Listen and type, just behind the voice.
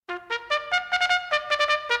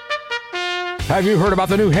Have you heard about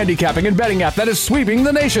the new handicapping and betting app that is sweeping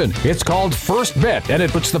the nation? It's called First Bet, and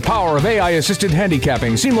it puts the power of AI-assisted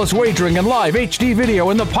handicapping, seamless wagering, and live HD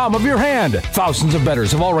video in the palm of your hand. Thousands of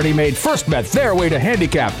bettors have already made First Bet their way to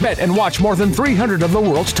handicap, bet, and watch more than 300 of the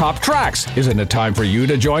world's top tracks. Isn't it time for you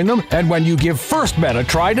to join them? And when you give First Bet a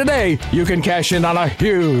try today, you can cash in on a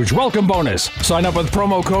huge welcome bonus. Sign up with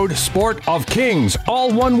promo code Sport of Kings,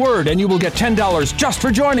 all one word, and you will get $10 just for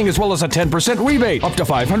joining, as well as a 10% rebate, up to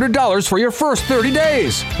 $500 for your first 30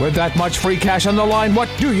 days. With that much free cash on the line, what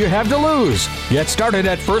do you have to lose? Get started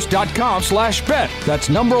at first.com/bet. That's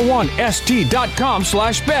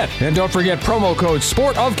st.com/bet. And don't forget promo code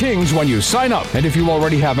Sport of Kings when you sign up. And if you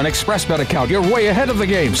already have an ExpressBet account, you're way ahead of the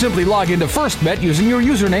game. Simply log into FirstBet using your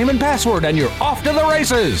username and password, and you're off to the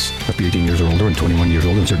races. Must be 18 years or older and 21 years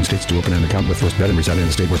old in certain states to open an account with FirstBet and reside in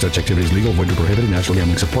a state where such activity is legal, void, or prohibited. National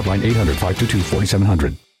Gambling Support Line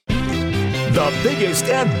 800-522-4700. The biggest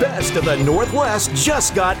and best of the Northwest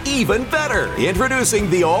just got even better. Introducing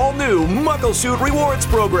the all-new Muckleshoot Rewards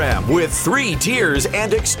program with 3 tiers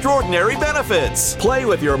and extraordinary benefits. Play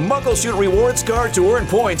with your Muckleshoot Rewards card to earn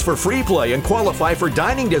points for free play and qualify for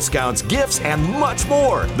dining discounts, gifts, and much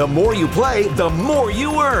more. The more you play, the more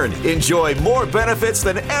you earn. Enjoy more benefits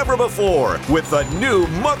than ever before with the new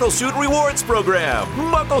Muckleshoot Rewards program.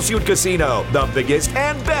 Muckleshoot Casino, the biggest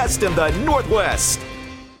and best in the Northwest.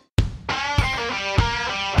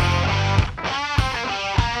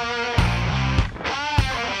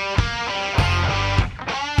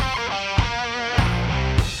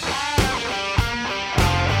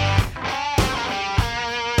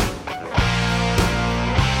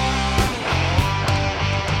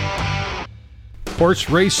 Horse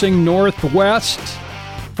Racing Northwest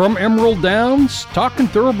from Emerald Downs, talking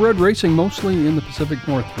thoroughbred racing mostly in the Pacific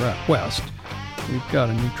Northwest. We've got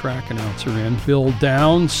a new track announcer in, Bill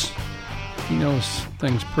Downs. He knows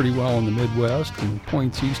things pretty well in the Midwest and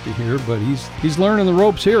points east of here, but he's learning the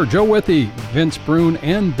ropes here. Joe Withy, Vince Brune,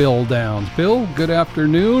 and Bill Downs. Bill, good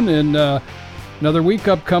afternoon, and another week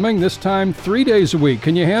upcoming, this time 3 days a week.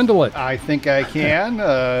 Can you handle it? I think I can.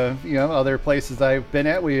 Other places I've been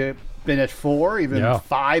at, we've been at 4, even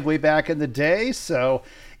 5 way back in the day. So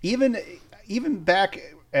even back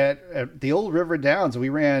at the old River Downs, we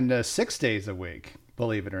ran 6 days a week,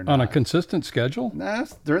 believe it or not. On a consistent schedule? Nah,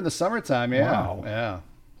 during the summertime, yeah. Wow. Yeah.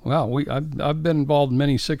 Well, I've been involved in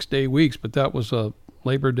many 6-day weeks, but that was a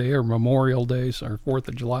Labor Day or Memorial Days or 4th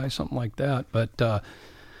of July, something like that. But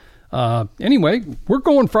anyway, we're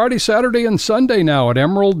going Friday, Saturday, and Sunday now at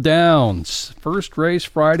Emerald Downs. First race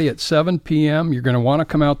Friday at 7 p.m. You're going to want to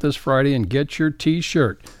come out this Friday and get your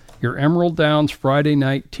T-shirt, your Emerald Downs Friday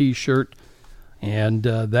night T-shirt. And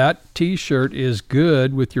that T-shirt is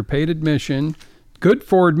good with your paid admission, good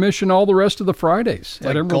for admission all the rest of the Fridays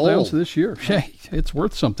at Emerald Downs this year. Hey, it's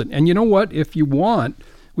worth something. And you know what? If you want,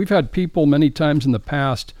 we've had people many times in the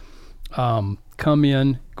past come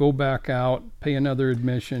in, go back out, pay another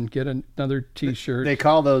admission, get another T-shirt. They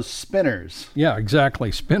call those spinners. Yeah,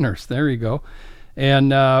 exactly. Spinners. There you go.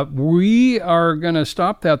 And we are going to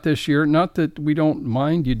stop that this year. Not that we don't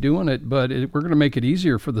mind you doing it, but we're going to make it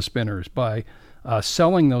easier for the spinners by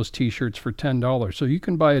selling those T-shirts for $10. So you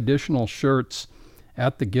can buy additional shirts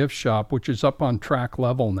at the gift shop, which is up on track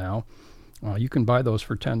level now. You can buy those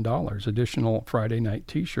for $10, additional Friday night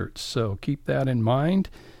T-shirts. So keep that in mind.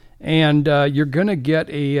 And you're going to get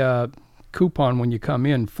a coupon when you come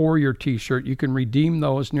in for your T-shirt. You can redeem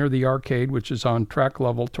those near the arcade, which is on track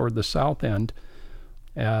level toward the south end,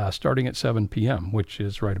 starting at 7 p.m., which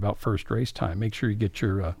is right about first race time. Make sure you get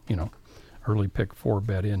your, early pick 4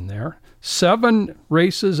 bet in there. 7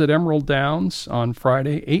 races at Emerald Downs on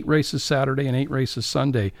Friday, 8 races Saturday, and 8 races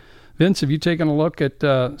Sunday. Vince, have you taken a look at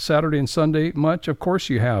Saturday and Sunday much? Of course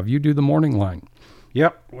you have. You do the morning line.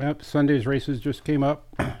 Yep. Sunday's races just came up.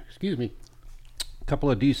 Excuse me. A couple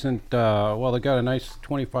of decent, they got a nice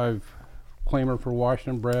 25 claimer for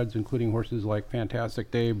Washington breds, including horses like Fantastic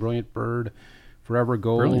Day, Brilliant Bird, Forever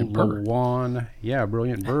Gold, Lawan. Yeah,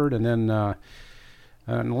 Brilliant Bird. And then an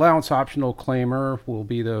allowance optional claimer will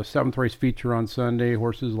be the 7th race feature on Sunday.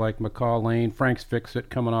 Horses like Macaw Lane, Frank's Fix-It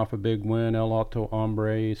coming off a big win, El Alto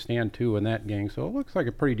Hombre, Stand 2 and that gang. So it looks like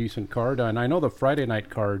a pretty decent card. And I know the Friday night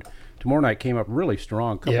card tomorrow night came up really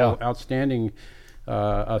strong. Couple outstanding,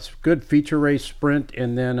 a good feature race sprint,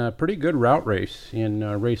 and then a pretty good route race in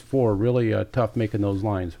race 4. Really tough making those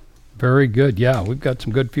lines. Very good. Yeah, we've got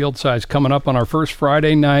some good field size coming up on our first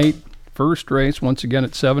Friday night, first race, once again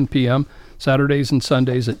at 7 p.m., Saturdays and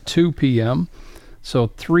Sundays at 2 p.m. So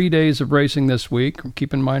 3 days of racing this week.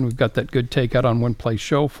 Keep in mind we've got that good takeout on Win Play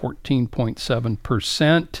Show,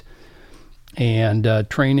 14.7%. And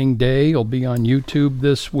Training Day will be on YouTube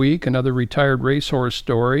this week. Another retired racehorse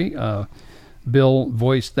story. Bill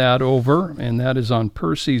voiced that over, and that is on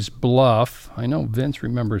Percy's Bluff. I know Vince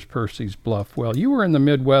remembers Percy's Bluff well. You were in the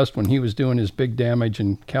Midwest when he was doing his big damage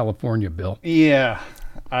in California, Bill. Yeah.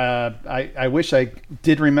 I wish I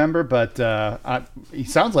did remember, but he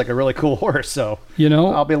sounds like a really cool horse. So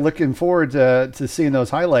I'll be looking forward to seeing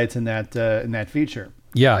those highlights in that feature.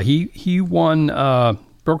 Yeah, he won.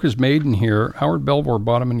 Broke his maiden here. Howard Belvoir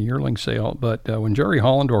bought him in a yearling sale, but when Jerry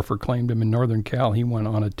Hollendorfer claimed him in Northern Cal, he went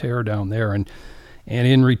on a tear down there. And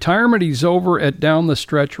in retirement, he's over at Down the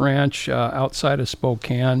Stretch Ranch outside of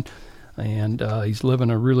Spokane. And he's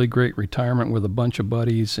living a really great retirement with a bunch of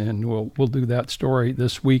buddies, and we'll do that story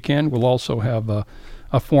this weekend. We'll also have a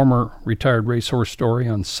former retired racehorse story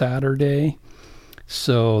on Saturday,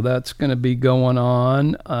 so that's going to be going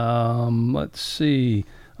on. Let's see,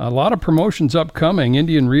 a lot of promotions upcoming.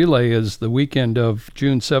 Indian Relay is the weekend of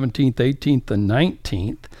June 17th, 18th, and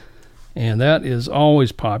 19th. And that is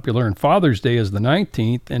always popular. And Father's Day is the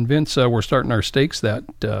 19th. And Vince, we're starting our stakes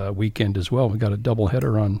that weekend as well. We got a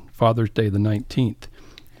doubleheader on Father's Day the 19th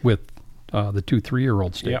with the 2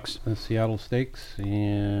 3-year-old stakes. Yep, the Seattle Stakes,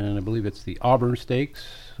 and I believe it's the Auburn Stakes.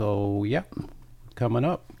 So, yeah, coming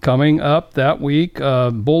up. Coming up that week,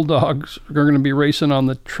 Bulldogs are going to be racing on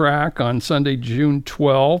the track on Sunday, June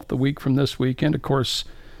 12th, the week from this weekend. Of course,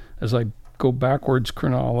 as I go backwards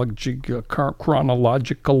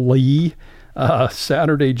chronologically,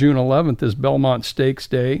 Saturday, June 11th is Belmont Stakes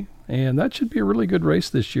Day, and that should be a really good race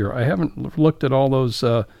this year. I haven't looked at all those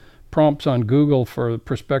prompts on Google for the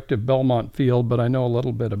prospective Belmont field, but I know a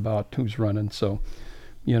little bit about who's running. So,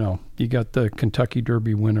 you got the Kentucky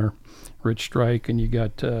Derby winner, Rich Strike, and you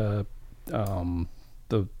got the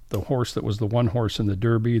horse that was the one horse in the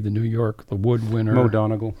Derby, the New York, the Wood winner. Mo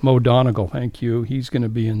Donegal. Mo Donegal, thank you. He's going to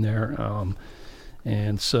be in there.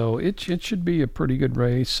 And so it should be a pretty good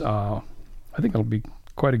race. I think it'll be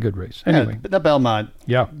quite a good race. Anyway. Yeah, the Belmont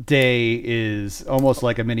Day is almost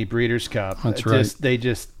like a mini Breeders' Cup. That's right. They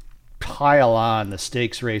just pile on the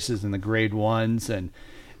stakes races and the grade ones. And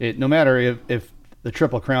no matter if the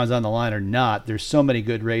Triple Crown's on the line or not, there's so many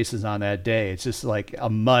good races on that day. It's just like a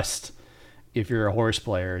must if you're a horse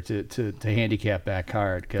player to handicap that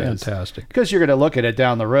card. Fantastic. Because you're going to look at it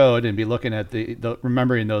down the road and be looking at the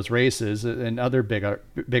remembering those races and other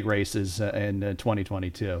big races in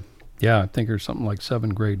 2022. Yeah, I think there's something like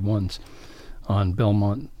 7 grade ones on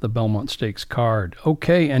the Belmont Stakes card.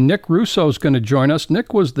 Okay, and Nick Russo is going to join us.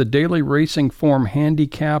 Nick was the Daily Racing Form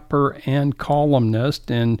handicapper and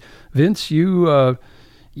columnist. And Vince, you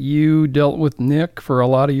dealt with Nick for a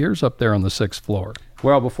lot of years up there on the 6th floor.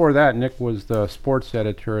 Well, before that, Nick was the sports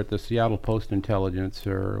editor at the Seattle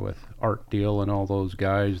Post-Intelligencer with Art Deal and all those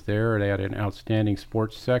guys there. They had an outstanding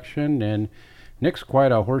sports section, and Nick's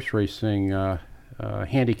quite a horse racing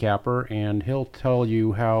handicapper, and he'll tell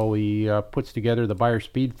you how he puts together the Beyer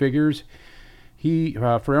speed figures. He,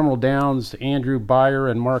 for Emerald Downs, Andrew Beyer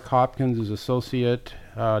and Mark Hopkins, his associate,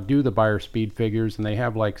 do the Beyer speed figures, and they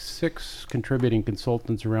have like 6 contributing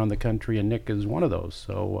consultants around the country, and Nick is one of those.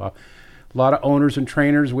 So a lot of owners and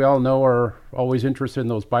trainers we all know are always interested in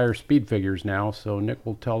those Beyer speed figures now, so Nick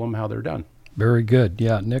will tell them how they're done. Very good.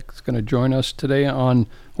 Yeah, Nick's going to join us today on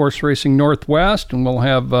Horse Racing Northwest, and we'll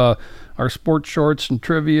have our sports shorts and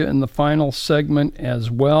trivia in the final segment as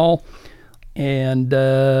well. And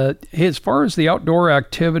as far as the outdoor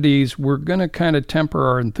activities, we're going to kind of temper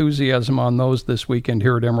our enthusiasm on those this weekend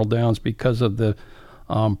here at Emerald Downs because of the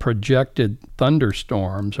projected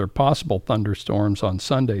thunderstorms or possible thunderstorms on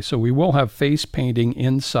Sunday. So we will have face painting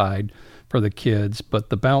inside for the kids, but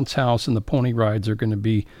the bounce house and the pony rides are going to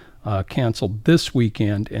be canceled this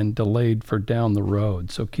weekend and delayed for down the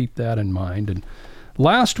road. So keep that in mind. And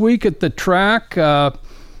last week at the track,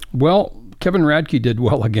 Kevin Radke did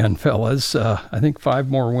well again, fellas. I think 5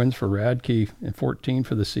 more wins for Radke and 14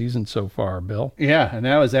 for the season so far, Bill. Yeah, and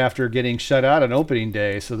that was after getting shut out on opening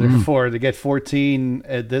day. So therefore, to get 14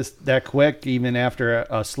 at that quick, even after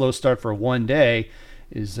a slow start for one day,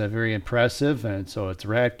 is very impressive. And so it's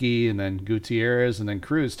Radke and then Gutierrez and then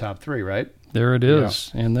Cruz, top 3, right? There it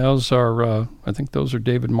is. Yeah. And those are, I think those are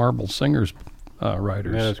David Marble Singer's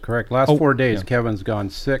riders. Yeah, that's correct. Last 4 days, yeah. Kevin's gone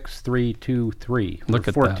 6, 3, 2, 3. Look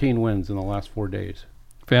at 14 wins in the last 4 days.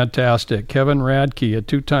 Fantastic. Kevin Radke, a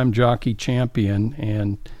 2-time jockey champion,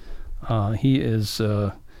 and he is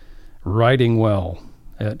riding well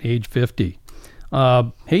at age 50.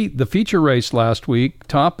 Hey, the feature race last week,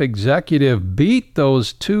 Top Executive beat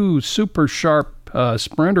those 2 super sharp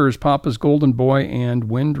sprinters, Papa's Golden Boy and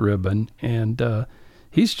Wind Ribbon, and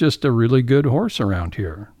he's just a really good horse around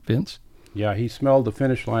here, Vince. Yeah, he smelled the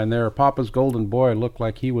finish line there. Papa's Golden Boy looked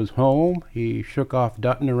like he was home. He shook off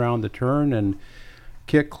Dutton around the turn and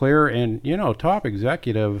kicked clear. And, Top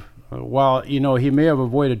Executive, while, he may have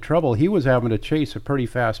avoided trouble, he was having to chase a pretty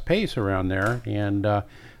fast pace around there. And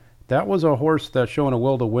that was a horse that's showing a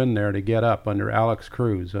will to win there to get up under Alex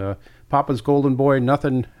Cruz. Papa's Golden Boy,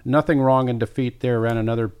 nothing wrong in defeat there. Ran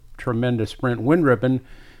another tremendous sprint. Wind Ribbon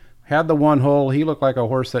had the one hole. He looked like a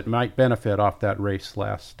horse that might benefit off that race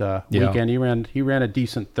last weekend. He ran a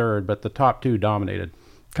decent third, but the top two dominated.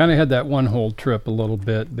 Kind of had that one hole trip a little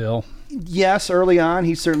bit, Bill. Yes, early on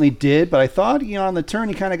he certainly did, but I thought on the turn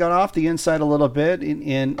he kind of got off the inside a little bit,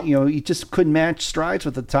 and he just couldn't match strides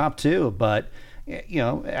with the top two. But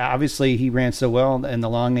obviously he ran so well in the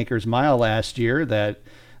Longacres Mile last year that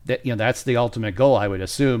that's the ultimate goal. I would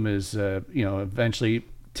assume is eventually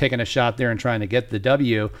taking a shot there and trying to get the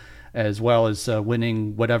W, as well as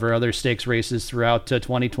winning whatever other stakes races throughout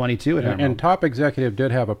 2022 at Emerald. And Top Executive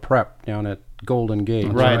did have a prep down at Golden Gate.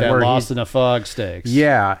 Right, that Lost in the Fog Stakes.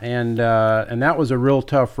 Yeah, and that was a real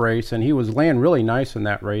tough race, and he was laying really nice in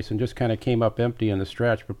that race and just kind of came up empty in the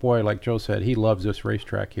stretch. But boy, like Joe said, he loves this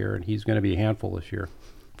racetrack here, and he's going to be a handful this year.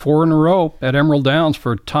 4 in a row at Emerald Downs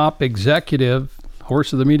for Top Executive.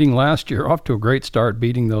 Horse of the meeting last year, off to a great start,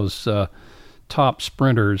 beating those top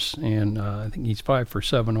sprinters, and I think he's 5 for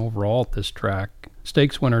 7 overall at this track.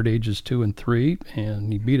 Stakes winner at ages 2 and 3,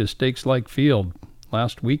 and he beat a stakes-like field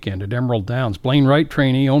last weekend at Emerald Downs. Blaine Wright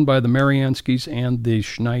trainee, owned by the Marianskis and the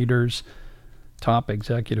Schneiders. Top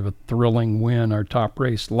Executive, a thrilling win, our top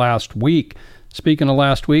race last week. Speaking of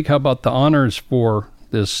last week, how about the honors for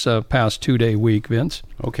this past 2-day week, Vince?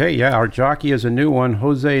 Okay, yeah, our jockey is a new one,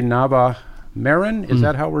 Jose Nava Marin, is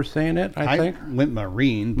that how we're saying it? I think went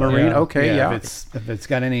Marine. Okay, yeah. If it's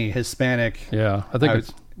got any Hispanic, I think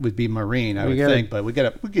it would be Marine. I would think, but we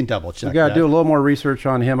can double check. We got to do a little more research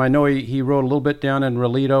on him. I know he rode a little bit down in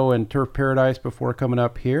Raledo and Turf Paradise before coming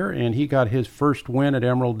up here, and he got his first win at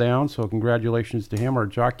Emerald Downs. So congratulations to him, our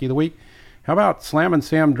jockey of the week. How about Slammin'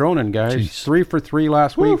 Sam Dronin, guys? Jeez. 3 for 3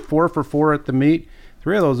 last week, 4 for 4 at the meet.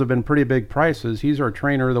 3 of those have been pretty big prices. He's our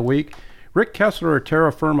trainer of the week. Rick Kessler at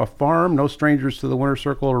Terra Firma Farm, no strangers to the winner's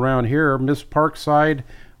circle around here. Miss Parkside,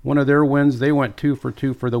 one of their wins, they went 2 for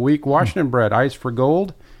 2 for the week. Washington Bred, Ice for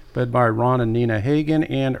Gold, led by Ron and Nina Hagen.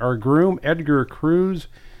 And our groom, Edgar Cruz,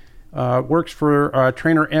 works for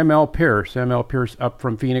trainer M.L. Pierce. M.L. Pierce up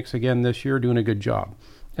from Phoenix again this year, doing a good job.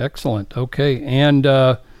 Excellent. Okay, and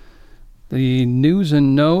the news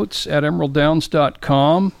and notes at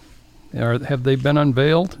emeralddowns.com. Have they been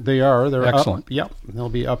unveiled? They are. They're excellent. Up. Yep. They'll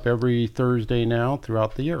be up every Thursday now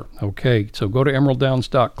throughout the year. Okay. So go to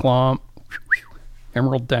emeralddowns.com.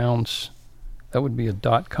 Emerald Downs. That would be a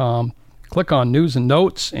 .com. Click on news and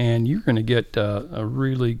notes, and you're going to get a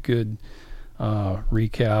really good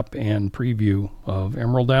recap and preview of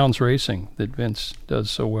Emerald Downs racing that Vince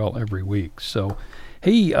does so well every week. So,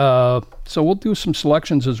 hey, so we'll do some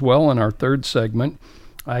selections as well in our third segment.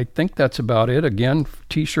 I think that's about it. Again,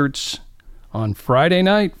 T-shirts on Friday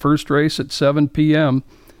night, first race at 7 p.m.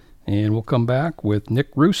 And we'll come back with Nick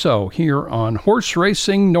Russo here on Horse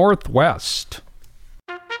Racing Northwest.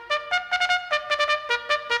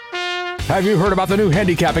 Have you heard about the new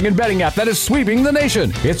handicapping and betting app that is sweeping the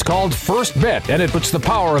nation? It's called First Bet, and it puts the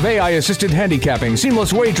power of AI-assisted handicapping,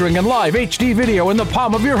 seamless wagering, and live HD video in the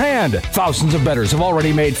palm of your hand. Thousands of bettors have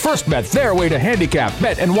already made First Bet their way to handicap,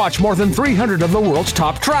 bet, and watch more than 300 of the world's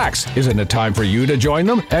top tracks. Isn't it time for you to join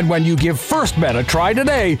them? And when you give First Bet a try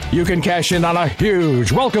today, you can cash in on a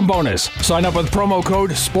huge welcome bonus. Sign up with promo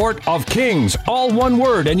code Sport of Kings, all one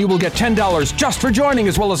word, and you will get $10 just for joining,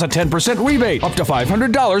 as well as a 10% rebate, up to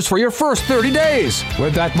 $500 for your first 30 days.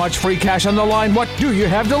 With that much free cash on the line, what do you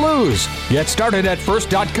have to lose? Get started at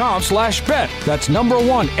first.com/bet. That's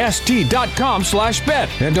st.com/bet.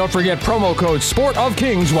 And don't forget promo code Sport of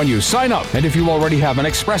Kings when you sign up. And if you already have an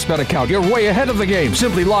ExpressBet account, you're way ahead of the game.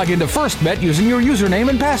 Simply log into FirstBet using your username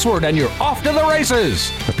and password, and you're off to the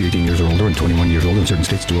races. Up to 18 years or older and 21 years old in certain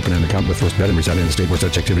states to open an account with FirstBet and reside in a state where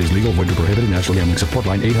such activity is legal, void, or prohibited. National Gambling Support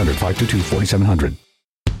Line 800-522-4700.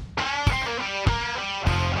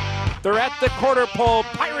 They're at the quarter pole.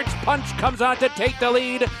 Pirates Punch comes on to take the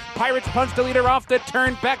lead. Pirates Punch the leader off the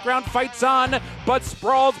turn. Background fights on, but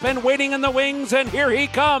Sprawl's been waiting in the wings, and here he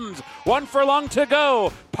comes. 1 furlong to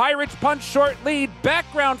go. Pirates Punch short lead.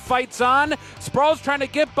 Background fights on. Sprawl's trying to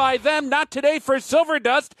get by them. Not today for Silver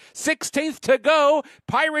Dust. 16th to go.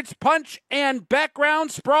 Pirates Punch and Background.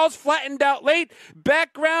 Sprawl's flattened out late.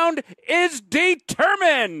 Background is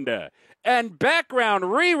determined. And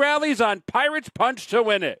Background re-rallies on Pirates Punch to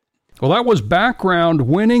win it. Well, that was Background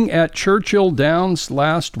winning at Churchill Downs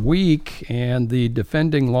last week, and the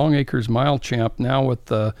defending Longacres Mile champ now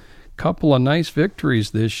with a couple of nice victories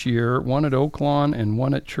this year, one at Oaklawn and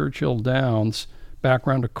one at Churchill Downs.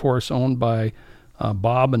 Background, of course, owned by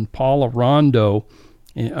Bob and Paula Rondo.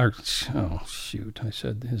 That's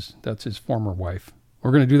his former wife.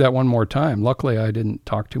 We're going to do that one more time. Luckily, I didn't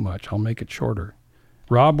talk too much. I'll make it shorter.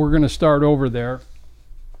 Rob, we're going to start over there.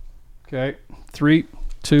 Okay, 3,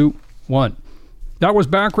 2, 1. That was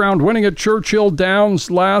Background winning at Churchill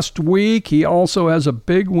Downs last week. He also has a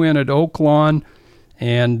big win at Oaklawn,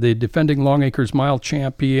 and the defending Longacres Mile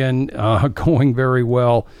champion going very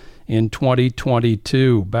well in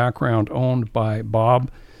 2022. Background owned by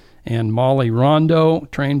Bob and Molly Rondo,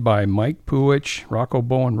 trained by Mike Puich. Rocco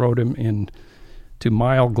Bowen rode him into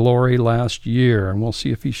Mile Glory last year, and we'll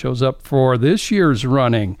see if he shows up for this year's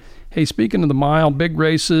running. Hey, speaking of the mile, big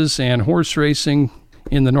races and horse racing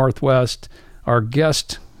in the Northwest, our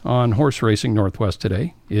guest on Horse Racing Northwest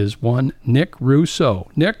today is one Nick Russo.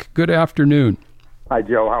 Nick, good afternoon. Hi,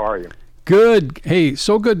 Joe. How are you? Good. Hey,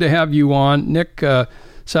 so good to have you on. Nick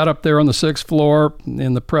sat up there on the 6th floor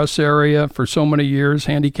in the press area for so many years,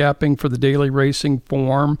 handicapping for the Daily Racing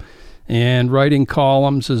Form and writing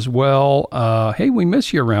columns as well. Hey, we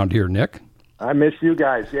miss you around here, Nick. I miss you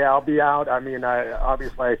guys. Yeah, I'll be out. I mean,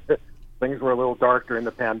 obviously things were a little dark during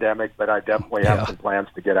the pandemic, but I definitely have some plans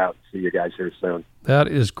to get out and see you guys here soon. That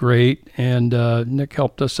is great. And Nick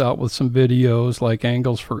helped us out with some videos like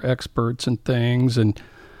Angles for Experts and things. And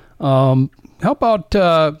how about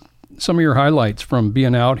some of your highlights from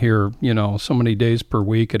being out here, so many days per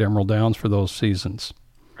week at Emerald Downs for those seasons?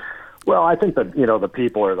 Well, I think that, the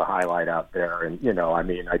people are the highlight out there. And,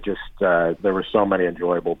 I just, there were so many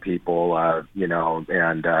enjoyable people,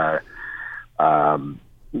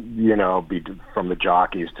 from the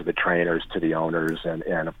jockeys to the trainers to the owners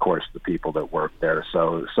and of course the people that work there.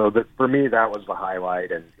 So that for me, that was the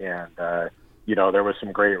highlight. And there was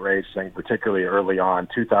some great racing, particularly early on.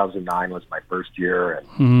 2009 was my first year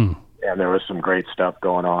and there was some great stuff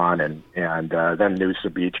going on. And then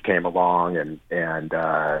Noosa Beach came along and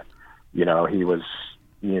he was,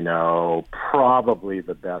 probably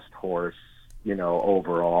the best horse,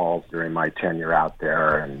 overall during my tenure out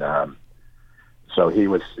there. And, so he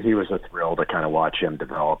was a thrill to kind of watch him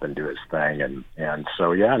develop and do his thing. And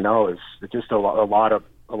so, it's just a lot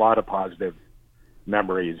of positive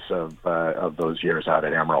memories of those years out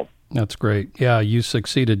at Emerald. That's great. Yeah. You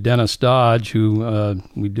succeeded Dennis Dodge, who,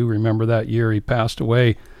 we do remember that year. He passed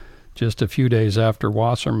away just a few days after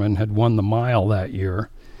Wasserman had won the mile that year.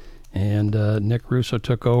 And Nick Russo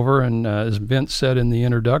took over. And as Vince said in the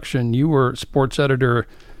introduction, you were sports editor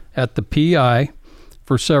at the PI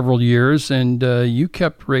for several years, and you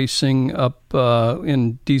kept racing up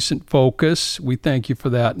in decent focus. We thank you for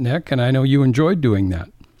that, Nick, and I know you enjoyed doing that.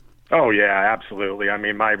 Oh, yeah, absolutely. I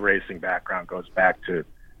mean, my racing background goes back to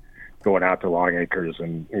going out to Longacres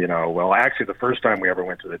and, actually the first time we ever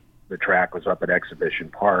went to the track was up at Exhibition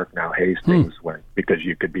Park, now Hastings, because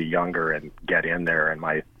you could be younger and get in there, and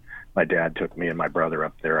my dad took me and my brother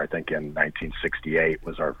up there, I think in 1968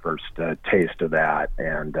 was our first taste of that.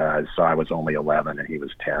 And so I was only 11 and he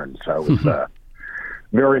was 10. So it was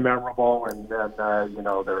very memorable. And then,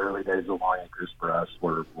 the early days of Longacres for us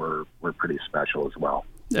were pretty special as well.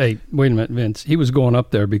 Hey, wait a minute, Vince. He was going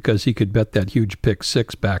up there because he could bet that huge pick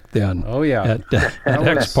 6 back then. Oh, yeah. At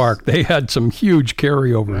X Park. They had some huge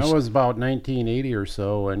carryovers. That was about 1980 or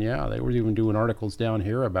so, and they were even doing articles down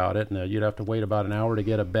here about it, and you'd have to wait about an hour to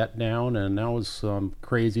get a bet down, and that was some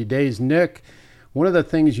crazy days. Nick, one of the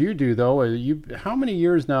things you do, though, how many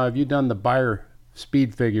years now have you done the Beyer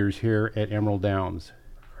speed figures here at Emerald Downs?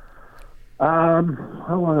 How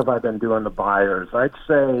long have I been doing the Beyers? I'd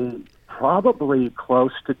say probably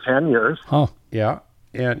close to 10 years. Oh, yeah.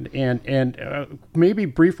 And maybe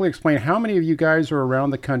briefly explain how many of you guys are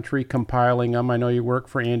around the country compiling them. I know you work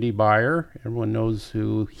for Andy Beyer. Everyone knows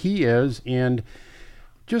who he is. And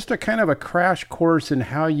just a kind of a crash course in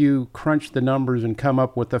how you crunch the numbers and come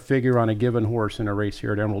up with a figure on a given horse in a race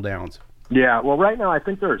here at Emerald Downs. Yeah, well, right now I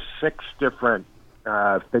think there are 6 different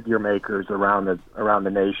figure makers around the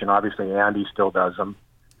nation. Obviously, Andy still does them.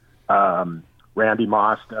 Randy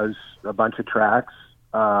Moss does a bunch of tracks.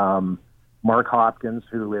 Mark Hopkins,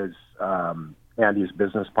 who is Andy's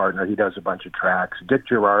business partner, he does a bunch of tracks. Dick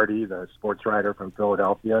Girardi, the sports writer from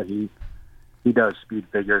Philadelphia, he does speed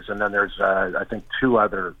figures. And then there's I think two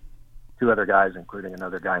other guys, including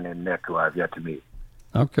another guy named Nick, who I've yet to meet.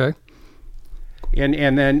 Okay.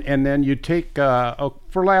 And then you take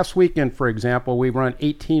for last weekend, for example, we run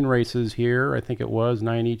 18 races here. I think it was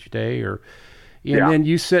 9 each day, And then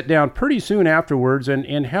you sit down pretty soon afterwards. And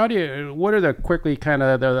what are the quickly kind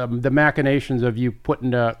of the machinations of you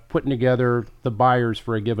putting together the buyers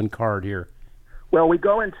for a given card here? Well, we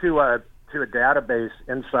go into a database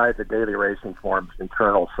inside the Daily Racing Form's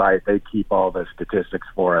internal site. They keep all the statistics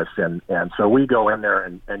for us. And so we go in there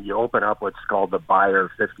and you open up what's called the Buyer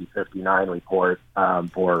 5059 report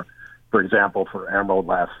for example, for Emerald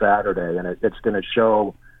last Saturday. And it's going to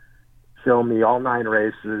show me all 9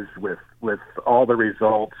 races with all the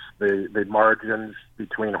results, the margins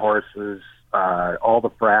between horses, all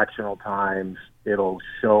the fractional times. It'll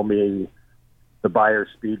show me the Buyer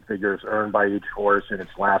speed figures earned by each horse in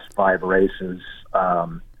its last 5 races.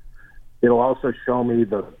 It'll also show me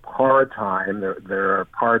the par time. There are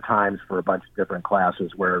par times for a bunch of different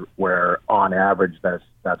classes where on average that's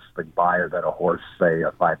the Buyer that a horse, say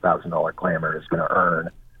a $5,000 claimer, is going to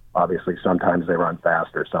earn. Obviously, sometimes they run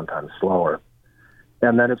faster, sometimes slower.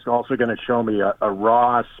 And then it's also going to show me a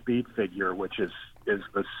raw speed figure, which is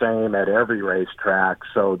the same at every racetrack,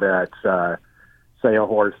 so that, say, a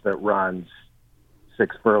horse that runs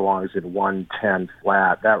 6 furlongs in 110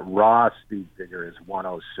 flat, that raw speed figure is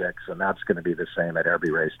 106, and that's going to be the same at every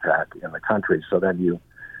racetrack in the country. So then you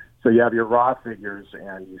have your raw figures,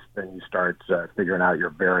 and then you start figuring out your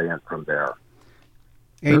variant from there.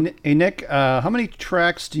 Hey Nick, how many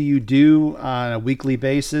tracks do you do on a weekly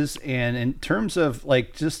basis? And in terms of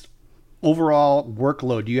like just overall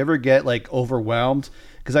workload, do you ever get like overwhelmed?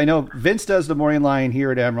 Because I know Vince does the morning line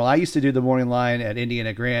here at Emerald. I used to do the morning line at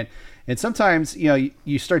Indiana Grant. And sometimes,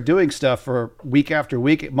 you start doing stuff for week after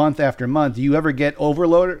week, month after month. Do you ever get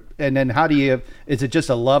overloaded? And then is it just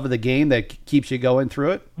a love of the game that keeps you going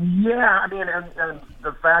through it? Yeah, I mean, and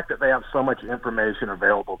the fact that they have so much information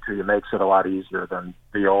available to you makes it a lot easier than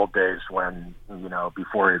the old days when,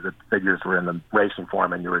 before the figures were in the Racing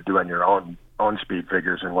Form and you were doing your own speed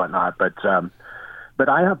figures and whatnot. But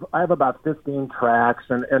I have about 15 tracks,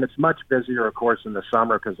 and it's much busier, of course, in the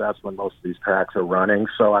summer because that's when most of these tracks are running.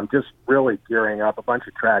 So I'm just really gearing up. A bunch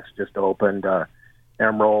of tracks just opened,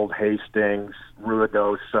 Emerald, Hastings,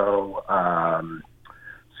 Ruidoso.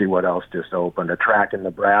 See what else just opened. A track in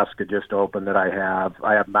Nebraska just opened that I have.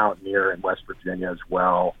 I have Mountaineer in West Virginia as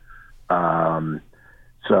well.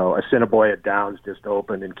 So Assiniboia Downs just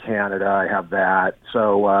opened in Canada. I have that.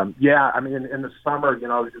 So, I mean, in the summer,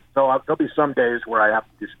 there'll be some days where I have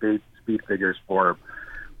to do speed figures for,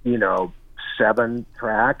 7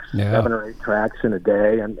 tracks, 7 or 8 tracks in a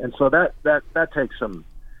day. And so that takes some,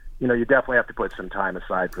 you definitely have to put some time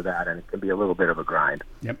aside for that, and it can be a little bit of a grind.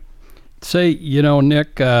 Yep. Say,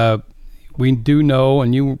 Nick, we do know,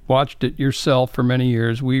 and you watched it yourself for many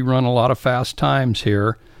years, we run a lot of fast times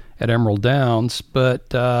here at Emerald Downs,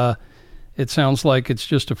 but it sounds like it's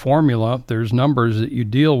just a formula. There's numbers that you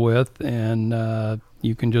deal with, and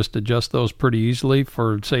you can just adjust those pretty easily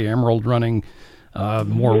for, say, Emerald running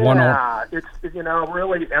more one. Yeah, it's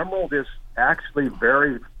really Emerald is actually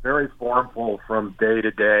very, very formful from day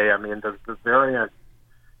to day. I mean, the variant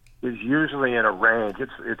is usually in a range.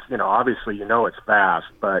 It's obviously it's fast,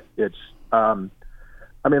 but it's. I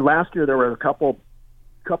mean, last year there were a couple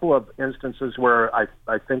of instances where I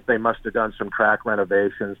think they must have done some track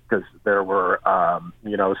renovations because there were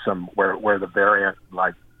some where the variant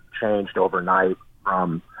like changed overnight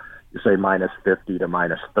from say -50 to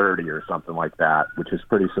 -30 or something like that, which is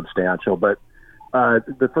pretty substantial. But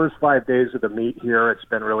the first 5 days of the meet here, it's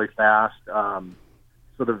been really fast.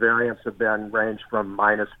 So the variants have been ranged from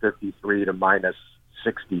 -53 to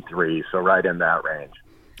 -63, so right in that range.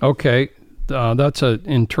 Okay. That's an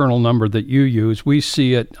internal number that you use. We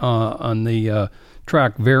see it on the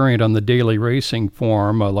track variant on the Daily Racing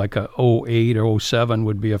Form, like a 08 or 07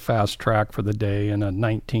 would be a fast track for the day, and a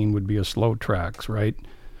 19 would be a slow tracks, right?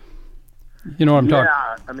 You know what I'm talking?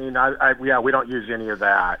 Yeah, I mean, we don't use any of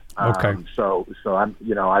that. Okay. So I'm,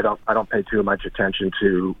 I don't pay too much attention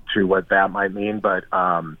to what that might mean, but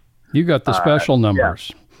you got the special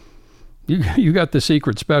numbers. Yeah. You got the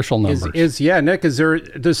secret special numbers. Nick,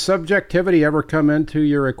 does subjectivity ever come into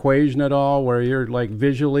your equation at all, where you're like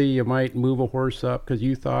visually you might move a horse up because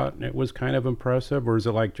you thought it was kind of impressive, or is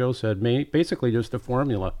it like Joe said, basically just a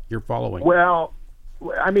formula you're following? Well,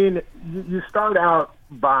 I mean, you start out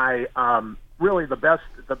by really the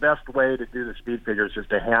best way to do the speed figures is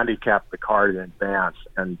to handicap the card in advance,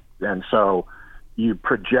 and so you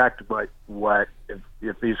project what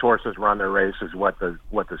if these horses run their races, what the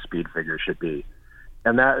speed figure should be,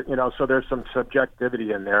 and that so there's some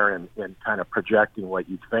subjectivity in there in kind of projecting what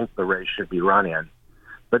you think the race should be run in,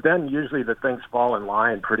 but then usually the things fall in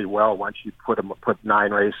line pretty well once you put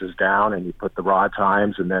 9 races down and you put the raw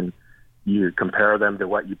times and then you compare them to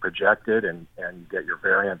what you projected and you get your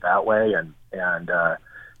variant that way, and and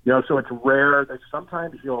so it's rare that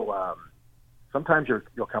sometimes you'll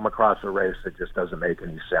come across a race that just doesn't make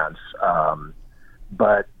any sense.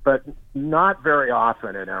 But not very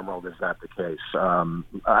often in Emerald is that the case.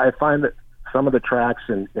 I find that some of the tracks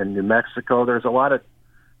in New Mexico, there's a lot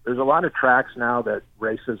of tracks now that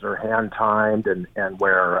races are hand timed and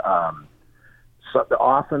where so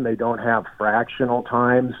often they don't have fractional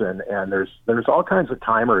times and there's all kinds of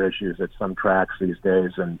timer issues at some tracks these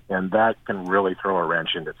days and that can really throw a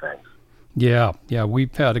wrench into things. Yeah,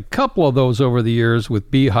 we've had a couple of those over the years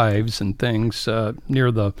with beehives and things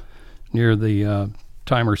near the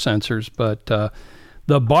timer sensors, but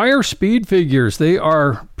the Beyer speed figures, they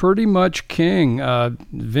are pretty much king.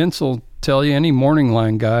 Vince will tell you, any morning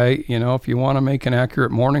line guy, if you want to make an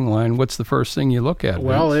accurate morning line, what's the first thing you look at?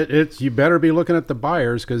 Well, it's you better be looking at the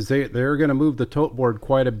Beyers because they're going to move the tote board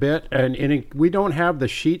quite a bit, and we don't have the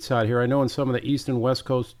sheets out here. I know in some of the East and West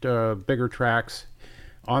Coast bigger tracks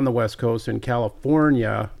on the West Coast in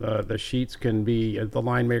California, the sheets can be, the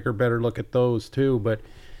line maker better look at those too, but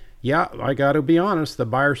yeah, I got to be honest, the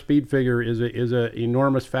Beyer speed figure is a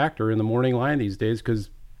enormous factor in the morning line these days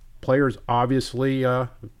because players obviously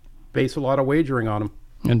base a lot of wagering on them.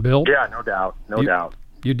 And Bill? Yeah, no doubt.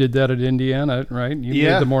 You did that at Indiana, right? You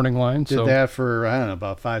made the morning line. Did that for, I don't know,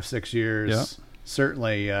 about 5-6 years. Yeah.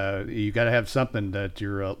 Certainly, you got to have something that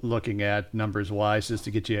you're looking at numbers-wise just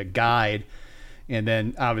to get you a guide. And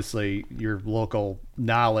then, obviously, your local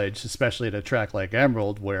knowledge, especially at a track like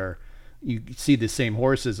Emerald, where you see the same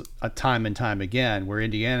horses time and time again, where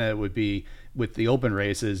Indiana would be with the open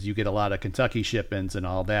races, you get a lot of Kentucky ship-ins and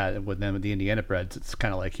all that. And with them, with the Indiana breds, it's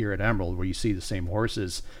kind of like here at Emerald, where you see the same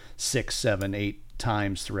horses 6, 7, 8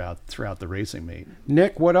 times throughout the racing meet.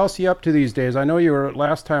 Nick, what else are you up to these days? I know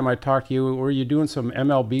last time I talked to you, were you doing some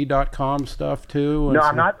MLB.com stuff too? No,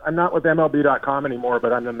 I'm not with MLB.com anymore,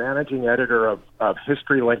 but I'm the managing editor of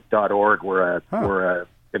HistoryLink.org. We're a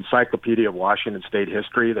encyclopedia of Washington State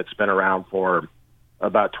history that's been around for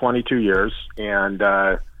about 22 years, and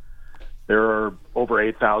there are over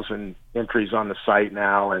 8,000 entries on the site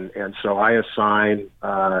now, and so I assign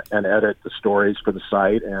and edit the stories for the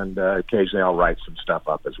site, and occasionally I'll write some stuff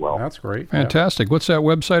up as well. That's great. Fantastic. What's that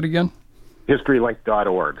website again?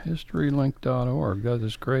 HistoryLink.org. HistoryLink.org. That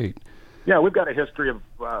is great. Yeah, we've got a history of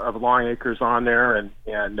Long Acres on there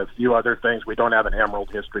and a few other things. We don't have an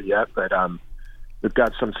Emerald history yet, but we've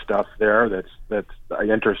got some stuff there that's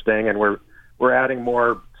interesting, and we're adding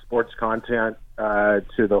more sports content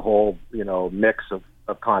to the whole mix of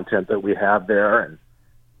content that we have there,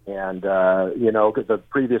 and the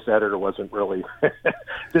previous editor wasn't really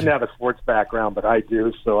didn't have a sports background, but I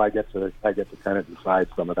do, so I get to kind of decide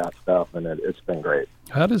some of that stuff, and it's been great.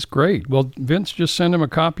 That is great. Well, Vince, just send him a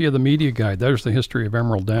copy of the media guide. There's the history of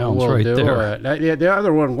Emerald Downs right there. The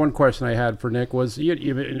other one question I had for Nick was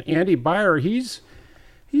Andy Beyer.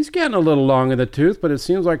 He's getting a little long in the tooth, but it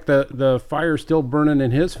seems like the fire's still burning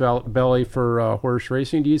in his belly for horse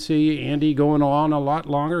racing. Do you see Andy going on a lot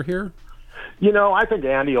longer here? I think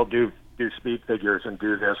Andy will do speed figures and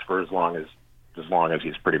do this for as long as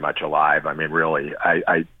he's pretty much alive. I mean, really,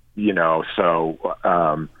 he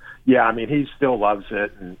still loves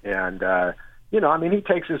it, and he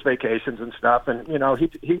takes his vacations and stuff, and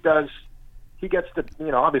he gets to,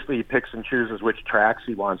 obviously he picks and chooses which tracks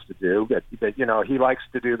he wants to do, but he likes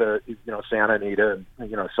to do the, Santa Anita,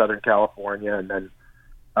 Southern California, and then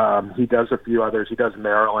he does a few others. He does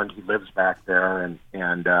Maryland. He lives back there, and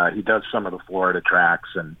he does some of the Florida tracks,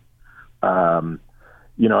 and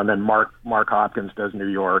and then Mark Hopkins does New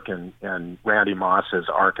York, and Randy Moss is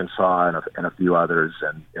Arkansas, and a few others,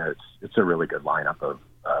 and it's a really good lineup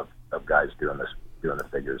of guys doing the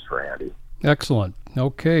figures for Andy. Excellent.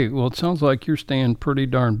 Okay. Well, it sounds like you're staying pretty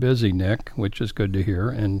darn busy, Nick, which is good to hear.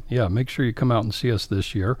 And yeah, make sure you come out and see us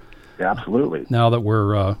this year. Yeah, absolutely. Now that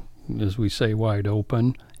we're, as we say, wide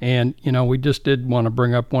open. And, we just did want to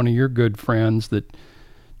bring up one of your good friends that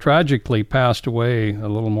tragically passed away a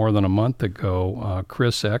little more than a month ago,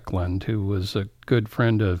 Chris Eklund, who was a good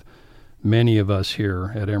friend of many of us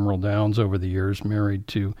here at Emerald Downs over the years, married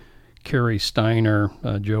to Carrie Steiner,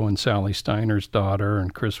 Joe and Sally Steiner's daughter,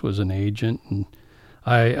 and Chris was an agent. And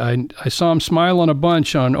I saw him smiling a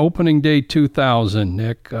bunch on opening day 2000,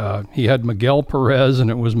 Nick. He had Miguel Perez, and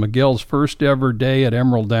it was Miguel's first ever day at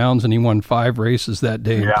Emerald Downs, and he won 5 races that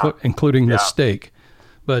day, including the stake.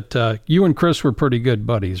 But you and Chris were pretty good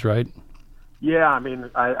buddies, right? Yeah, I mean,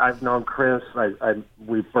 I've known Chris.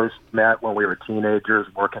 We first met when we were teenagers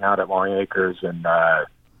working out at Long Acres, and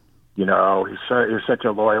he's such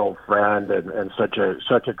a loyal friend and such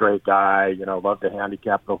a great guy. Loved to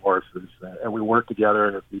handicap the horses, and we worked together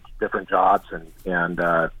in a few different jobs. And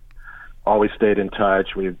always stayed in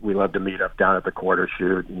touch. We love to meet up down at the quarter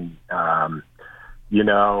shoot, and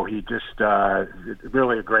he just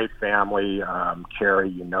really a great family.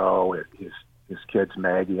 Carrie, his kids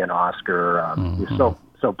Maggie and Oscar. He's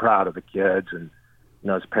so proud of the kids, and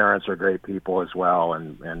his parents are great people as well,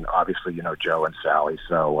 and obviously Joe and Sally.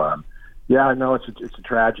 So it's a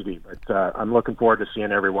tragedy, but I'm looking forward to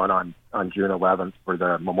seeing everyone on June 11th for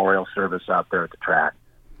the memorial service out there at the track.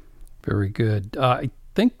 Very good. I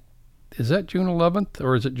think, is that June 11th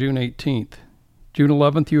or is it June 18th? June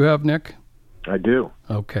 11th you have, Nick? I do.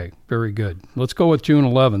 Okay, very good. Let's go with June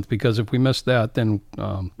 11th, because if we miss that, then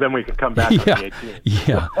we can come back on the 18th.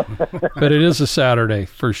 Yeah, but it is a Saturday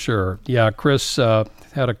for sure. Yeah, Chris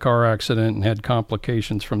had a car accident and had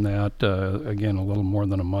complications from that, again, a little more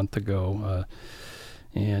than a month ago.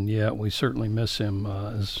 And yeah, we certainly miss him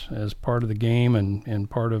as part of the game and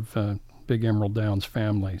part of Big Emerald Downs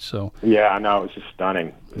family. So yeah, no, it was just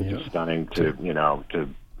stunning. It was just stunning to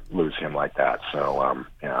lose him like that. So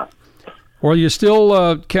yeah. Well, you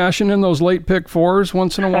still cashing in those late pick fours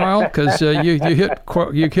once in a while, because you hit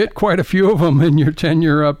quite a few of them in your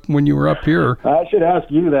tenure up when you were up here. I should ask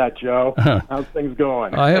you that, Joe. How's things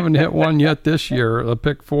going? I haven't hit one yet this year, a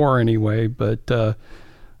pick four anyway, but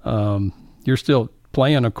you're still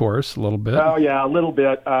playing, of course, a little bit. Oh yeah, a little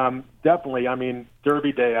bit. Definitely. I mean,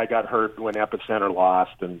 Derby Day, I got hurt when Epicenter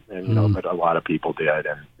lost, and but a lot of people did,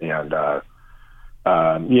 and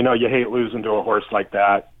you hate losing to a horse like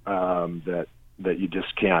that. That you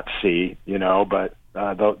just can't see, but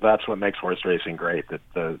that's what makes horse racing great, that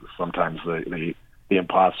sometimes the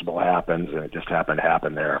impossible happens, and it just happened to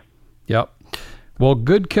happen there. Yep. Well,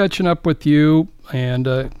 good catching up with you, and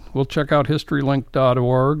we'll check out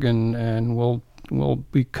historylink.org, and we'll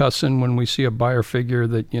be cussing when we see a buyer figure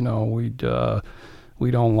that we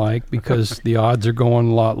don't like, because the odds are going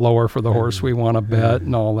a lot lower for the horse we want to bet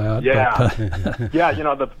and all that. Yeah, yeah.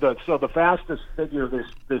 So the fastest figure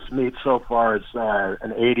this meet so far is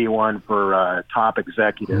an 81 for top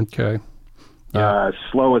executive. Okay. Yeah.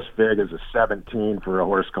 Slowest fig is a 17 for a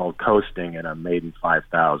horse called Coasting in a maiden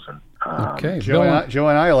 5,000. Okay. Joe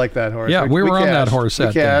and I like that horse. Yeah, we were on that horse.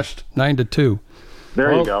 We cashed 9-2.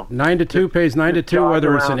 There you go. 9-2 pays 9-2,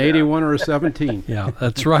 whether it's an 81 or a 17. Yeah,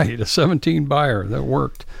 that's right. A 17 buyer. That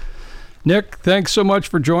worked. Nick, thanks so much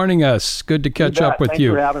for joining us. Good to catch up with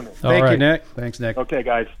you. Thanks for having me. Thank you, Nick. Thanks, Nick. Okay,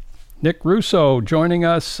 guys. Nick Russo joining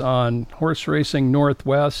us on Horse Racing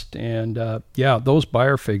Northwest. And, those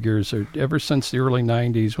buyer figures are ever since the early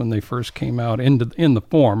 90s when they first came out in the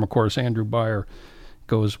form. Of course, Andrew Beyer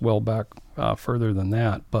goes well back further than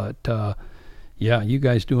that. But, you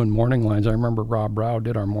guys doing morning lines. I remember Rob Rao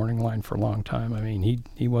did our morning line for a long time. I mean,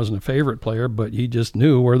 he wasn't a favorite player, but he just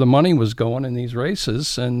knew where the money was going in these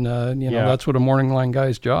races, and that's what a morning line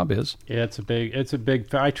guy's job is. Yeah, it's a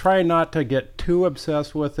big. I try not to get too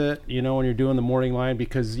obsessed with it, when you're doing the morning line,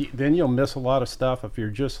 because then you'll miss a lot of stuff if you're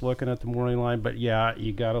just looking at the morning line. But yeah,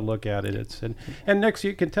 you got to look at it. And Nick,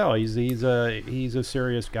 you can tell he's a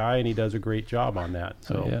serious guy, and he does a great job on that.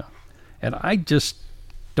 So yeah, and I just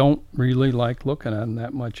don't really like looking at them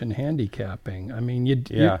that much in handicapping. I mean,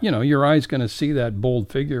 your eye's going to see that bold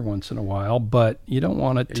figure once in a while, but you don't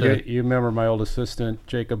want it to. You remember my old assistant,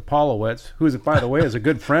 Jacob Polowitz, who, by the way, is a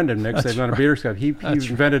good friend of Nick's. They've done a Beaters Cup. He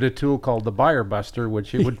invented a tool called the Buyer Buster,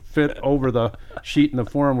 which it would fit over the sheet in the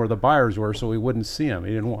forum where the buyers were, so we wouldn't see them.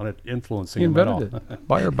 He didn't want it influencing him at all.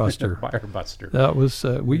 Buyer Buster. Buyer Buster. That was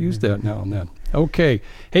we used that now and then. Okay,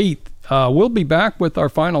 hey. We'll be back with our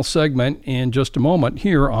final segment in just a moment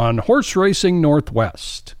here on Horse Racing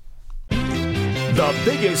Northwest. The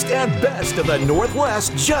biggest and best of the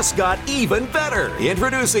Northwest just got even better.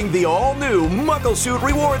 Introducing the all-new Muckleshoot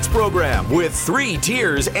Rewards program with 3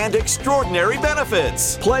 tiers and extraordinary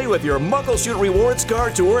benefits. Play with your Muckleshoot Rewards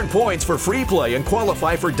card to earn points for free play and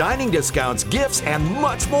qualify for dining discounts, gifts, and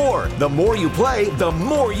much more. The more you play, the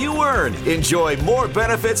more you earn. Enjoy more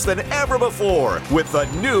benefits than ever before with the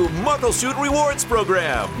new Muckleshoot Rewards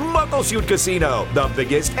program. Muckleshoot Casino, the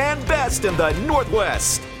biggest and best in the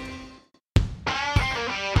Northwest.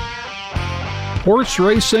 Horse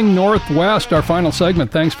Racing Northwest, our final segment.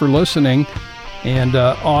 Thanks for listening. And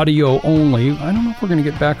audio only. I don't know if we're going to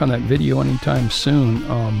get back on that video anytime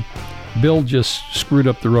soon. Bill just screwed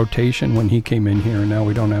up the rotation when he came in here, and now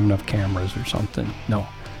we don't have enough cameras or something. No,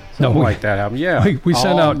 like that happened. Yeah, we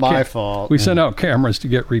sent out my fault. We sent out cameras to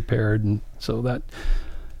get repaired, and so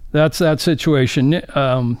that's that situation.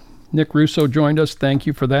 Nick Russo joined us. Thank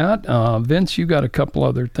you for that. Vince, you got a couple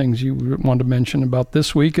other things you want to mention about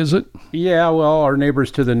this week, is it? Yeah, well, our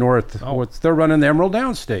neighbors to the north, they're running the Emerald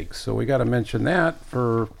Downs Stakes, so we got to mention that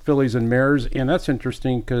for fillies and mares, and that's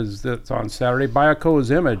interesting because that's on Saturday.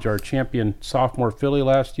 Bayakoa's Image, our champion sophomore filly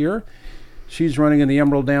last year, she's running in the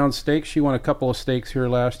Emerald Downs Stakes. She won a couple of stakes here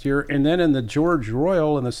last year, and then in the George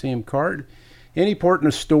Royal in the same card, Any Port in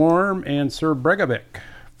a Storm and Sir Bregovic.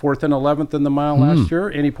 4th and 11th in the mile last year.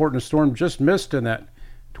 Any Port in a Storm just missed in that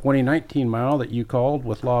 2019 mile that you called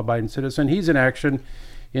with Law Abiding Citizen. He's in action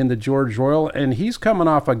in the George Royal, and he's coming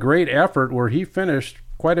off a great effort where he finished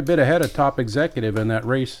quite a bit ahead of Top Executive in that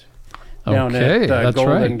race down at that's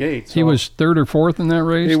Golden right. Gate. So he was 3rd or 4th in that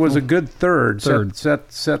race? He was a good third. Third.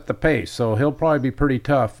 Set the pace. So he'll probably be pretty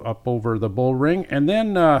tough up over the Bull Ring. And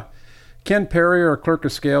then Ken Perry, our clerk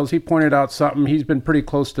of scales, he pointed out something. He's been pretty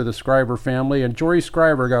close to the Scriver family, and Jory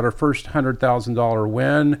Scriver got her first $100,000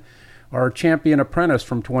 win. Our champion apprentice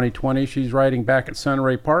from 2020, she's riding back at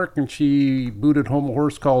Sunray Park, and she booted home a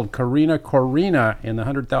horse called Corina in the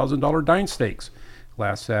 $100,000 Dine Stakes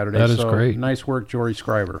last Saturday. That is great. Nice work, Jory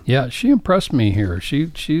Scriver. Yeah, she impressed me here.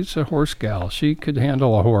 She's a horse gal. She could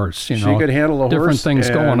handle a horse. She could handle a different horse. Different things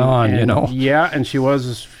going on, Yeah, and she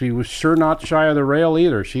was sure not shy of the rail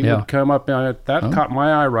either. She would come up, that caught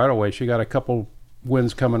my eye right away. She got a couple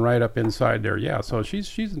wins coming right up inside there. Yeah, so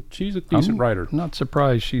she's a decent rider. I'm not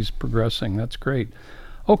surprised she's progressing. That's great.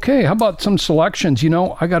 Okay, how about some selections?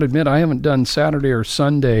 I got to admit, I haven't done Saturday or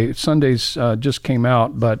Sunday. Sunday's just came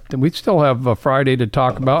out, but we still have a Friday to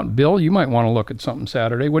talk about. Bill, you might want to look at something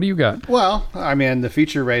Saturday. What do you got? Well, I mean, the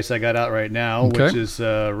feature race I got out right now, which is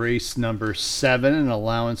race number 7, an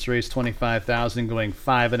allowance race, 25,000, going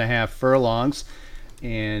 5.5 furlongs.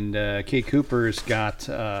 And Kate Cooper's got,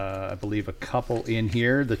 I believe, a couple in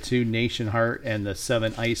here, the 2 Nation Heart and the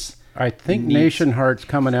 7 Ice. I think Nation Heart's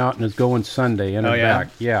coming out and is going Sunday in and back.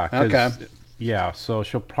 Yeah. Okay. Yeah, so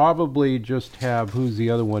she'll probably just have, who's the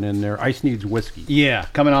other one in there? Ice Needs Whiskey. Yeah,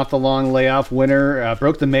 coming off the long layoff winner.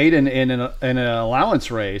 Broke the maiden in an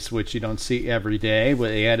allowance race, which you don't see every day. But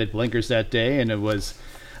they added blinkers that day, and it was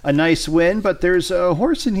a nice win. But there's a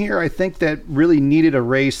horse in here, I think, that really needed a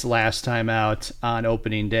race last time out on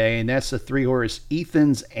opening day, and that's the 3-horse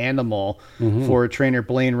Ethan's Animal for trainer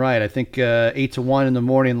Blaine Wright. I think 8-1 in the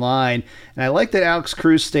morning line. And I like that Alex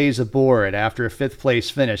Cruz stays aboard after a 5th place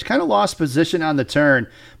finish. Kind of lost position on the turn,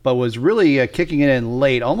 but was really kicking it in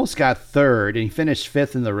late. Almost got 3rd, and he finished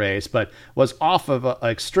 5th in the race, but was off of an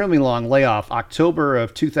extremely long layoff, October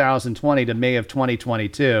of 2020 to May of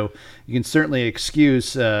 2022. You can certainly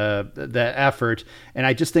excuse that effort, and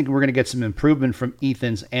I just think we're going to get some improvement from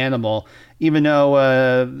Ethan's Animal. Even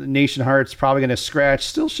though Nation Heart's probably going to scratch,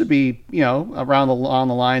 still should be around on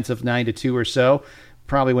the lines of 9-2 or so,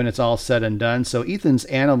 probably when it's all said and done. So Ethan's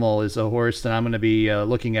Animal is a horse that I'm going to be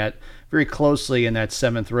looking at very closely in that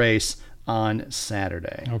 7th race on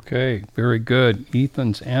Saturday. Okay, very good.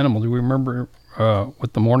 Ethan's Animal. Do we remember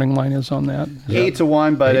what the morning line is on that?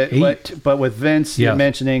 8-1, but with Vince, you're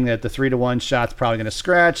mentioning that the 3-1 shot's probably going to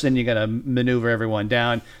scratch. Then you got to maneuver everyone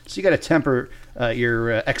down. So you got to temper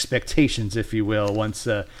your expectations, if you will, once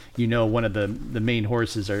one of the main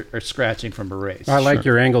horses are scratching from a race. I like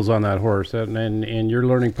your angles on that horse, and you're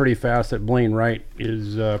learning pretty fast that Blaine Wright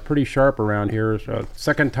is pretty sharp around here.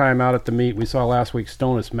 Second time out at the meet, we saw last week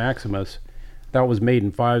Stonus Maximus. That was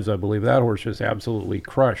maiden 5s, I believe. That horse just absolutely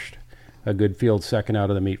crushed a good field second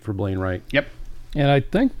out of the meet for Blaine Wright. Yep. And I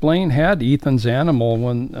think Blaine had Ethan's Animal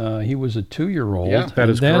when he was a 2-year-old. Yeah, that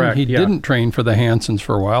is then correct. He didn't train for the Hansons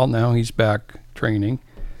for a while. Now he's back training,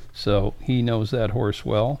 so he knows that horse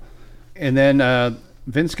well. And then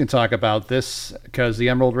Vince can talk about this because the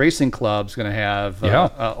Emerald Racing Club's going to have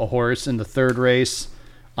a horse in the 3rd race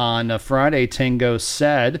on Friday, Tango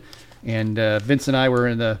Said. And Vince and I were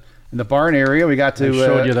in the barn area. We got to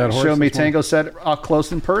show me Tango Said up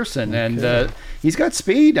close in person. Okay. And he's got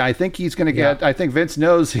speed. I think he's going to get, I think Vince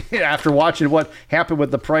knows after watching what happened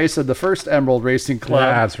with the price of the first Emerald Racing Club.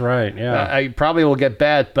 That's right, yeah. I probably will get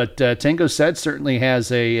bet, but Tango Said certainly has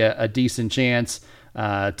a decent chance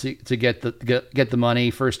to get the money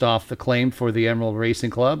first off the claim for the Emerald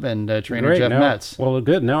Racing Club and trainer Jeff Metz. Well,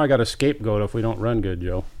 good. Now I got a scapegoat if we don't run good,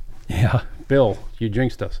 Joe. Yeah. Bill, you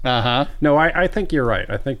jinxed us. Uh-huh. No, I think you're right.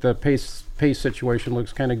 I think the pace situation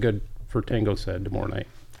looks kind of good for Tango Said tomorrow night.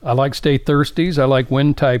 I like Stay Thirsties. I like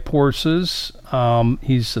Wind-type horses.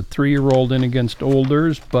 He's a 3-year-old in against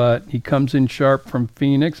Olders, but he comes in sharp from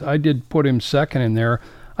Phoenix. I did put him second in there.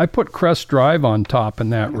 I put Crest Drive on top in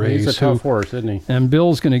that race. He's a tough horse, isn't he? And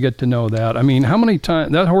Bill's going to get to know that. I mean, how many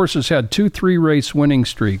times that horse has had 2-3 race winning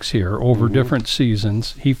streaks here over different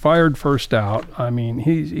seasons. He fired first out. I mean,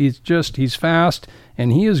 he's fast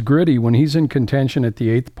and he is gritty when he's in contention at the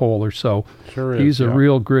 8th pole or so. Sure is. He's a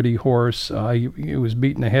real gritty horse. He was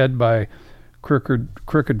beaten ahead by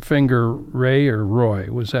Crooked Finger Ray or Roy.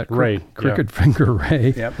 Was that Ray? Crooked Finger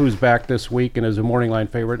Ray. Yep. Who's back this week and is a morning line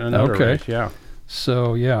favorite in another race. Yeah.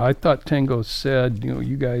 So, yeah, I thought Tango said,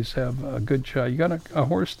 you guys have a good shot. You got a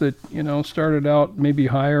horse that, started out maybe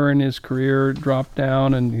higher in his career, dropped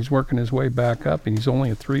down, and he's working his way back up, and he's only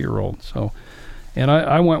a 3-year-old. So, and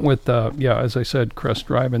I went with, as I said, Crest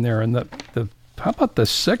Drive in there. And how about the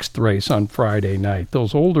 6th race on Friday night?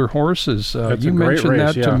 Those older horses, you mentioned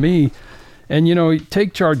race, that to me. And,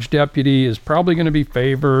 Take Charge Deputy is probably going to be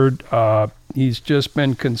favored. He's just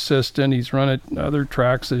been consistent. He's run at other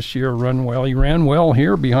tracks this year, run well. He ran well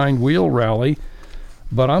here behind Wheel Rally.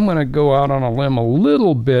 But I'm going to go out on a limb a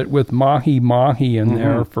little bit with Mahi Mahi in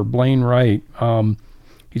there for Blaine Wright.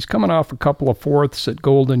 He's coming off a couple of 4ths at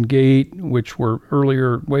Golden Gate, which were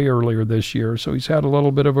way earlier this year. So he's had a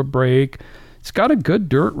little bit of a break. He's got a good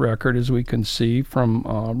dirt record, as we can see, from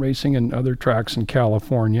racing in other tracks in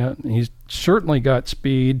California. He's certainly got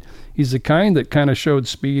speed. He's the kind that kind of showed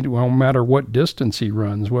speed no matter what distance he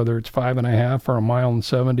runs, whether it's 5.5 or 1.70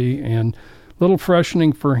 miles. And a little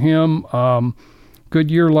freshening for him. Good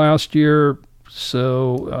year last year,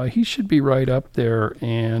 so he should be right up there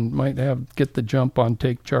and might get the jump on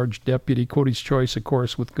Take Charge Deputy. Cody's Choice, of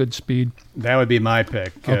course, with good speed. That would be my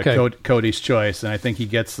pick, okay. Cody's Choice. And I think he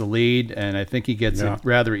gets the lead, and I think he gets it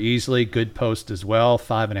rather easily. Good post as well,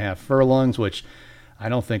 5.5 furlongs, which I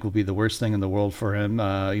don't think will be the worst thing in the world for him,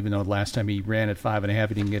 even though last time he ran at 5.5,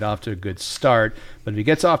 he didn't get off to a good start. But if he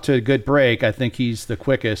gets off to a good break, I think he's the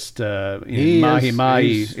quickest.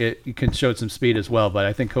 Mahi can show some speed as well, but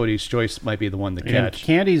I think Cody's Choice might be the one to catch.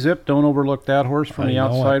 Candy Zip, don't overlook that horse from the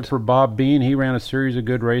outside for Bob Bean. He ran a series of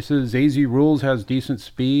good races. AZ Rules has decent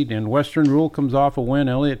speed, and Western Rule comes off a win.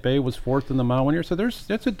 Elliott Bay was 4th in the mile 1 year, so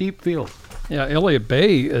that's a deep field. Yeah, Elliott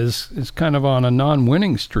Bay is kind of on a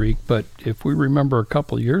non-winning streak, but if we remember a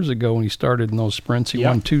couple of years ago when he started in those sprints, he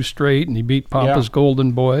won 2 straight, and he beat Papa's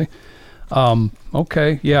Golden Boy.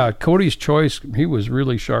 Cody's Choice, he was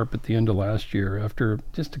really sharp at the end of last year after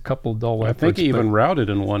just a couple of dull efforts. I think he even routed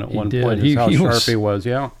in one at one point. That's how sharp he was,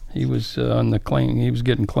 He was on the claim. He was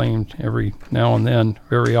getting claimed every now and then,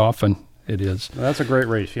 very often it is. That's a great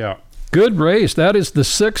race, Good race. That is the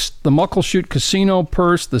 6th, the Muckleshoot Casino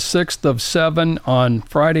Purse, the 6th of 7 on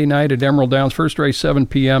Friday night at Emerald Downs. First race, 7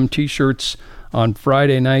 p.m. T-shirts on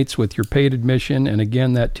Friday nights with your paid admission. And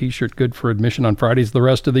again, that T-shirt good for admission on Fridays the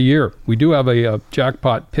rest of the year. We do have a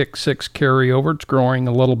jackpot pick 6 carryover. It's growing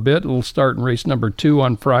a little bit. It'll start in race number 2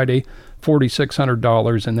 on Friday.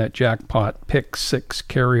 $4,600 in that jackpot pick 6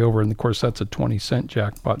 carryover. And of course, that's a 20-cent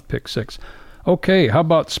jackpot pick 6. Okay, how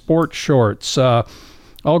about sports shorts?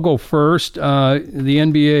 I'll go first. The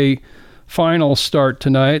NBA finals start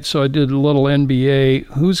tonight, so I did a little NBA.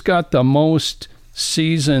 Who's got the most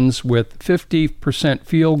seasons with 50%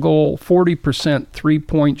 field goal, 40%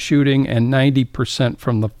 three-point shooting, and 90%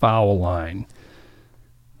 from the foul line?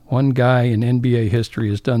 One guy in NBA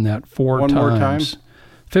history has done that 4 times. One more time.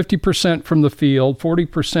 50% from the field,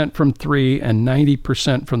 40% from 3, and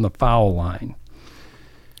 90% from the foul line.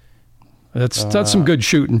 That's some good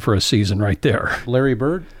shooting for a season right there. Larry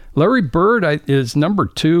Bird? Larry Bird is number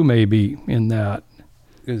 2 maybe in that.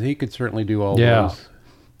 Because he could certainly do all those.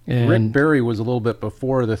 And Rick Barry was a little bit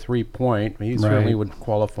before the 3-point. He certainly would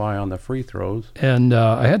qualify on the free throws. And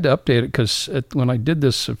I had to update it because when I did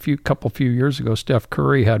this a few years ago, Steph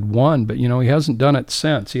Curry had 1, but he hasn't done it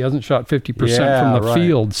since. He hasn't shot 50% from the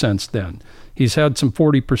field since then. He's had some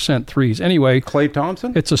 40% threes. Anyway, Klay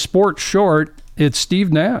Thompson? It's a sports short. It's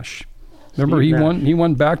Steve Nash. Remember, he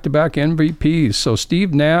won back-to-back MVPs. So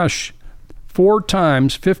Steve Nash, 4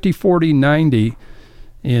 times, 50, 40, 90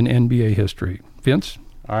 in NBA history. Vince?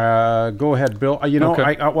 Go ahead, Bill.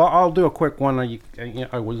 Okay. I'll do a quick one.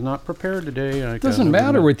 I was not prepared today. It doesn't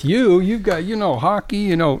matter with you. You've got,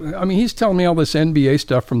 hockey, he's telling me all this NBA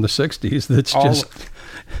stuff from the 60s that's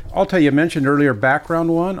I'll tell you, mentioned earlier,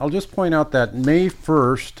 background one. I'll just point out that May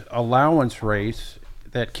 1st allowance race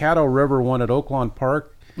that Caddo River won at Oaklawn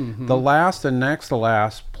Park. Mm-hmm. The last and next to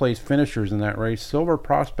last place finishers in that race, Silver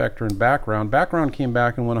Prospector and Background. Background came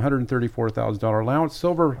back and won $134,000 allowance.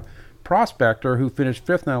 Silver Prospector, who finished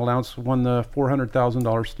 5th in that allowance, won the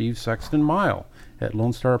 $400,000 Steve Sexton Mile at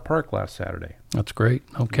Lone Star Park last Saturday. That's great.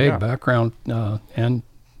 Okay, Background, and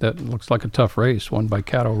that looks like a tough race, won by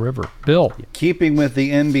Caddo River. Bill? Keeping with the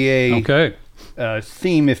NBA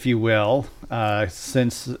theme, if you will,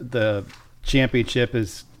 since the championship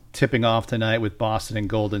is tipping off tonight with Boston and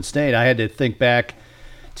Golden State. I had to think back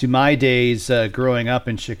to my days growing up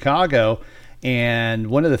in Chicago, and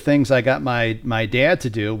one of the things I got my dad to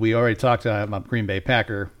do, we already talked about, I'm a Green Bay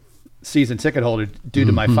Packer season ticket holder due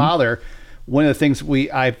to my father. One of the things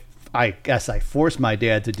I guess I forced my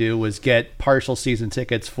dad to do was get partial season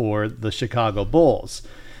tickets for the Chicago Bulls.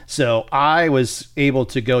 So I was able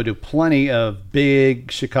to go to plenty of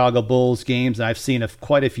big Chicago Bulls games, and I've seen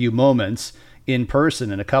quite a few moments in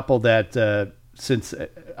person, and a couple that since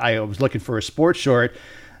I was looking for a sports short,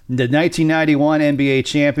 the 1991 NBA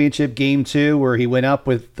Championship Game 2, where he went up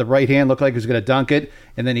with the right hand, looked like he was going to dunk it,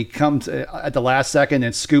 and then he comes at the last second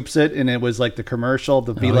and scoops it, and it was like the commercial,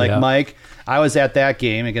 the Be Like Mike. I was at that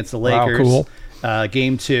game against the Lakers. Wow, cool.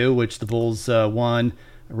 Game 2, which the Bulls won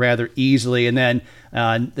rather easily. And then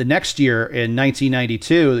the next year in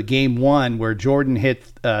 1992, the Game 1, where Jordan hit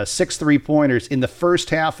 6 3-pointers in the first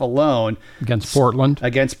half alone. Against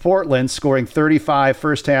Portland, scoring 35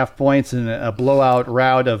 first-half points in a blowout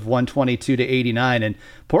rout of 122-89. And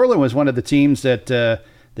Portland was one of the teams that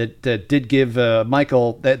did give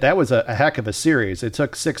Michael, that was a heck of a series. It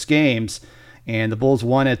took 6 games, and the Bulls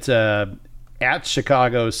won it at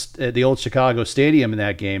Chicago's, the old Chicago Stadium in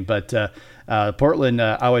that game. But Portland,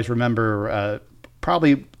 I always remember,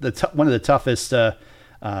 probably one of the toughest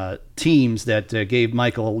teams that gave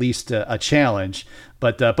Michael at least a challenge.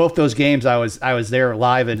 But both those games, I was there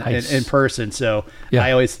live in person, so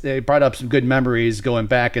they brought up some good memories going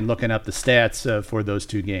back and looking up the stats for those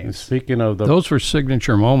 2 games. And speaking of those were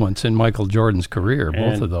signature moments in Michael Jordan's career,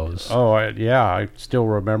 both of those. Oh, I still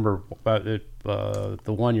remember the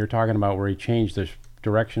one you're talking about where he changed the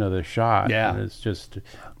direction of the shot. Yeah, and it's just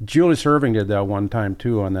Julius Erving did that one time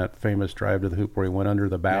too on that famous drive to the hoop where he went under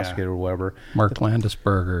the basket or whatever. Mark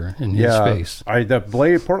Landisberger in his face.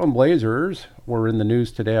 Portland Blazers were in the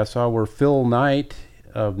news today. I saw where Phil Knight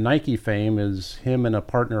of Nike fame is him and a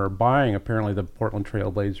partner are buying apparently the Portland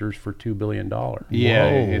Trail Blazers for $2 billion. Yeah,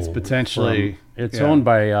 it's potentially owned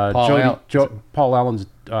by Paul Allen's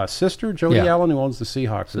sister, Jody Allen, who owns the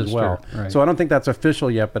Seahawks as well. Right. So I don't think that's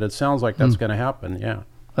official yet, but it sounds like that's going to happen. Yeah,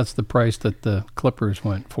 that's the price that the Clippers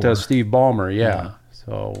went for. To Steve Ballmer, yeah.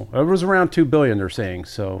 So it was around $2 billion, they're saying.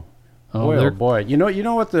 So. Oh boy! You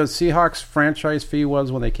know what the Seahawks franchise fee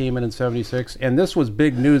was when they came in '76, and this was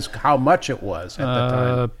big news. How much it was at the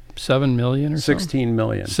time? $7 million or $16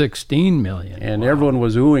 million. $16 million, and everyone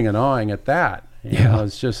was oohing and awing at that. You know,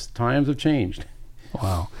 it's just times have changed.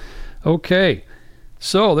 Wow. Okay,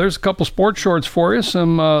 so there's a couple sports shorts for you.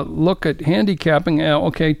 Some look at handicapping.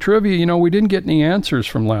 Okay, trivia. You know, we didn't get any answers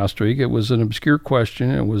from last week. It was an obscure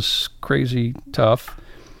question. It was crazy tough.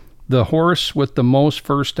 The horse with the most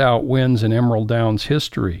first out wins in Emerald Downs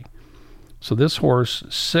history. So this horse,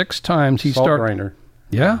 6 times he started. Grinder.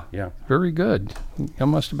 Yeah? Yeah. Very good. I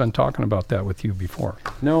must have been talking about that with you before.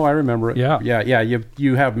 No, I remember it. Yeah.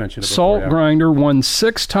 You have mentioned it before. Salt Grinder won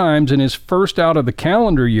 6 times in his first out of the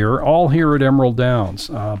calendar year, all here at Emerald Downs.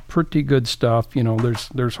 Pretty good stuff. You know,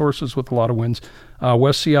 there's horses with a lot of wins.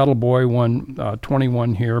 West Seattle Boy won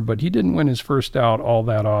 21 here, but he didn't win his first out all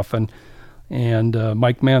that often. And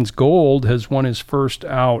Mike Mann's Gold has won his first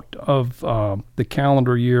out of the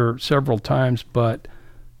calendar year several times, but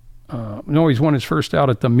he's won his first out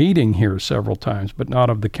at the meeting here several times, but not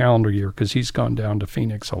of the calendar year because he's gone down to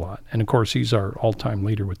Phoenix a lot. And, of course, he's our all-time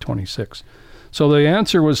leader with 26. So the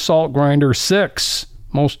answer was Salt Grinder, 6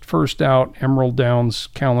 most first out Emerald Downs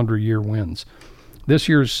calendar year wins. This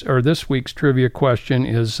week's trivia question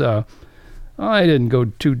is, I didn't go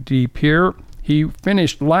too deep here. He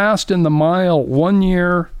finished last in the mile one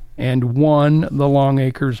year and won the Long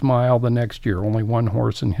Acres Mile the next year. Only one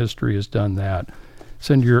horse in history has done that.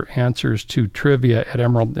 Send your answers to trivia at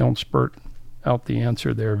Emerald. Don't spurt out the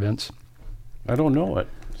answer there, Vince. I don't know it.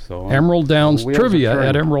 So Emerald Downs trivia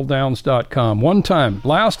at emeralddowns.com. One time,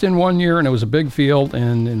 last in 1 year, and it was a big field,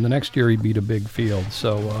 and in the next year he beat a big field.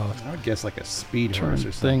 So I would guess like a speed horse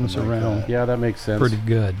or something. Things like around. That. Yeah, that makes sense. Pretty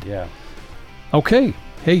good. Yeah. Okay.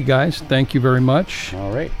 Hey, guys, thank you very much.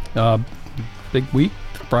 All right. Big week,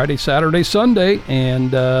 Friday, Saturday, Sunday,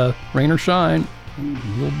 and rain or shine,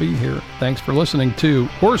 you'll be here. Thanks for listening to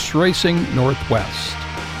Horse Racing Northwest.